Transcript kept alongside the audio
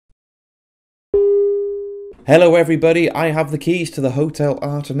Hello everybody, I have the keys to the Hotel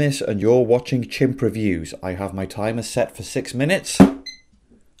Artemis and you're watching Chimp Reviews. I have my timer set for 6 minutes.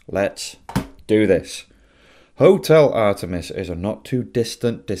 Let's do this. Hotel Artemis is a not too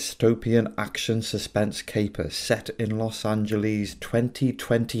distant dystopian action suspense caper set in Los Angeles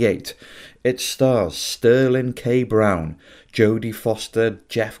 2028. It stars Sterling K. Brown, Jodie Foster,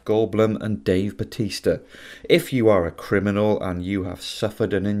 Jeff Goldblum and Dave Bautista. If you are a criminal and you have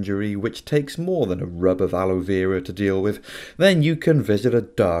suffered an injury which takes more than a rub of aloe vera to deal with, then you can visit a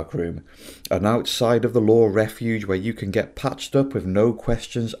dark room, an outside of the law refuge where you can get patched up with no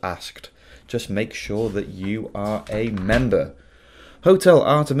questions asked. Just make sure that you are a member. Hotel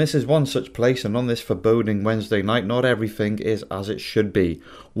Artemis is one such place, and on this foreboding Wednesday night, not everything is as it should be.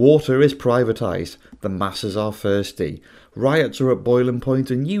 Water is privatised, the masses are thirsty, riots are at boiling point,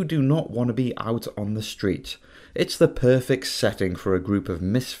 and you do not want to be out on the streets. It's the perfect setting for a group of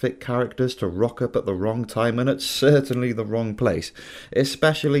misfit characters to rock up at the wrong time and at certainly the wrong place,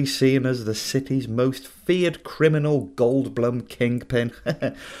 especially seeing as the city's most feared criminal Goldblum kingpin,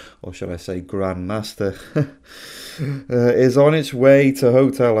 or should I say Grandmaster, is on its way to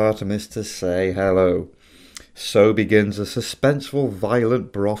Hotel Artemis to say hello. So begins a suspenseful,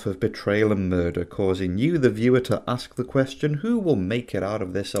 violent broth of betrayal and murder, causing you, the viewer, to ask the question, who will make it out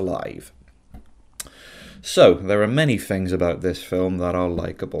of this alive? So, there are many things about this film that are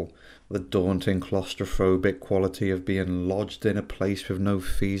likeable. The daunting claustrophobic quality of being lodged in a place with no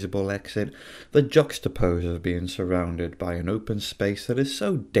feasible exit, the juxtapose of being surrounded by an open space that is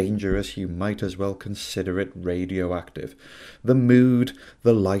so dangerous you might as well consider it radioactive, the mood,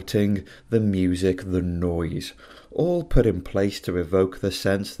 the lighting, the music, the noise, all put in place to evoke the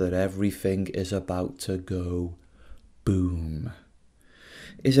sense that everything is about to go boom.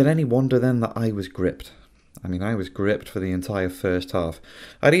 Is it any wonder then that I was gripped? I was gripped for the entire first half.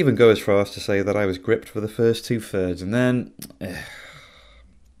 I'd even go as far as to say that I was gripped for the first 2/3, and then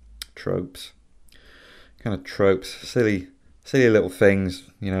tropes, kind of tropes, silly little things,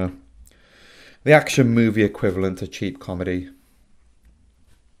 the action movie equivalent to cheap comedy.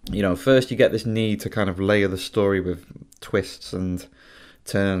 First you get this need to kind of layer the story with twists and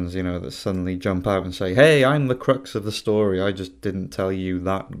turns, that suddenly jump out and say, "Hey, I'm the crux of the story. I just didn't tell you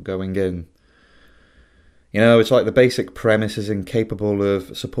that going in." It's like the basic premise is incapable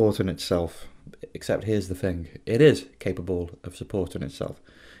of supporting itself. Except here's the thing. It is capable of supporting itself.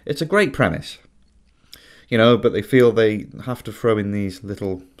 It's a great premise. But they feel they have to throw in these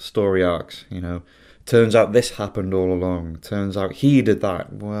little story arcs, Turns out this happened all along. Turns out he did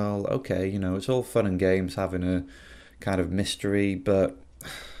that. Well, okay, it's all fun and games having a kind of mystery, but I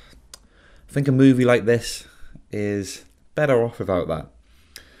think a movie like this is better off without that.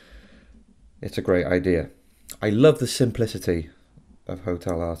 It's a great idea. I love the simplicity of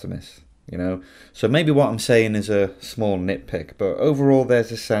Hotel Artemis, So maybe what I'm saying is a small nitpick, but overall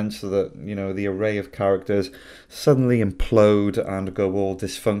there's a sense that, the array of characters suddenly implode and go all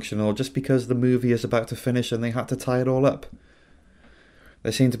dysfunctional just because the movie is about to finish and they had to tie it all up.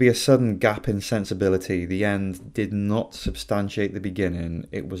 There seemed to be a sudden gap in sensibility. The end did not substantiate the beginning.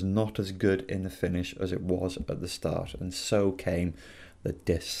 It was not as good in the finish as it was at the start, and so came the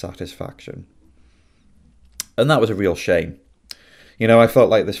dissatisfaction. And that was a real shame. I felt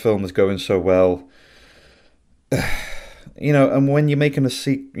like this film was going so well. And when you're making a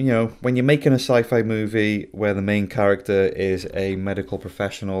sci-fi movie where the main character is a medical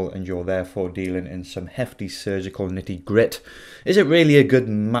professional and you're therefore dealing in some hefty surgical nitty-grit, is it really a good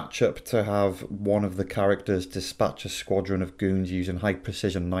matchup to have one of the characters dispatch a squadron of goons using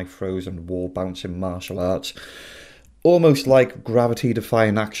high-precision knife throws and wall-bouncing martial arts? Almost like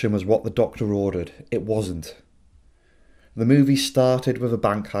gravity-defying action was what the Doctor ordered. It wasn't. The movie started with a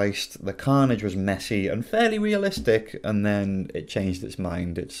bank heist, the carnage was messy and fairly realistic, and then it changed its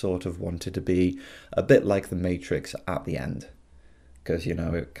mind. It sort of wanted to be a bit like The Matrix at the end. Because,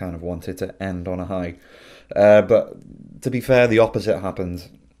 it kind of wanted to end on a high. But to be fair, the opposite happened.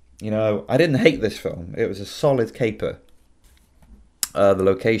 I didn't hate this film. It was a solid caper. The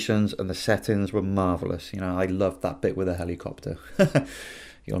locations and the settings were marvellous. I loved that bit with a helicopter.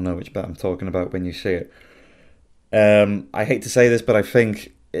 You'll know which bit I'm talking about when you see it. I hate to say this, but I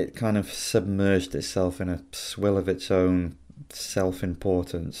think it kind of submerged itself in a swill of its own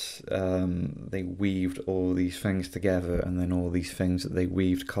self-importance. They weaved all these things together, and then all these things that they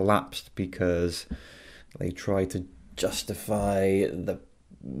weaved collapsed because they tried to justify the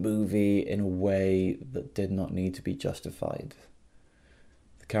movie in a way that did not need to be justified.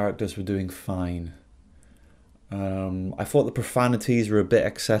 The characters were doing fine. I thought the profanities were a bit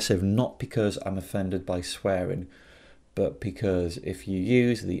excessive, not because I'm offended by swearing, but because if you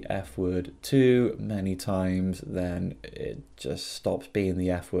use the F word too many times, then it just stops being the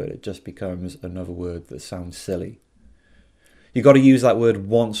F word. It just becomes another word that sounds silly. You've got to use that word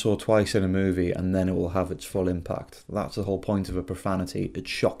once or twice in a movie, and then it will have its full impact. That's the whole point of a profanity. It's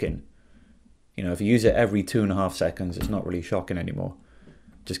shocking. You know, if you use it every 2.5 seconds, it's not really shocking anymore.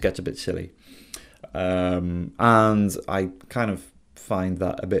 It just gets a bit silly. And I kind of find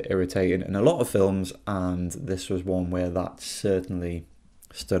that a bit irritating in a lot of films, and this was one where that certainly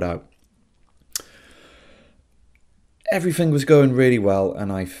stood out. Everything was going really well,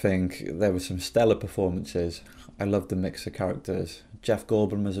 and I think there were some stellar performances. I loved the mix of characters. Jeff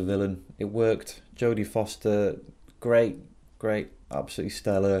Goldblum as a villain, it worked. Jodie Foster, great, absolutely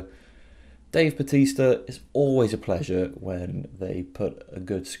stellar. Dave Bautista, is always a pleasure when they put a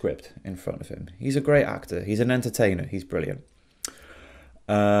good script in front of him. He's a great actor. He's an entertainer. He's brilliant.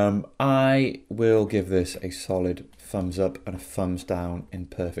 I will give this a solid thumbs up and a thumbs down in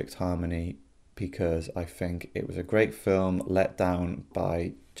perfect harmony, because I think it was a great film, let down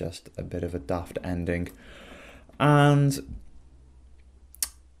by just a bit of a daft ending. And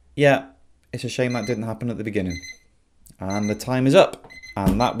yeah, it's a shame that didn't happen at the beginning. And the time is up.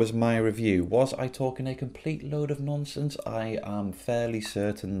 And that was my review. Was I talking a complete load of nonsense? I am fairly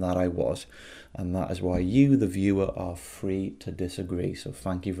certain that I was. And that is why you, the viewer, are free to disagree. So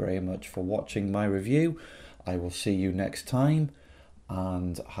thank you very much for watching my review. I will see you next time.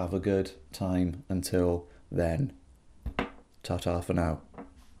 And have a good time until then. Ta-ta for now.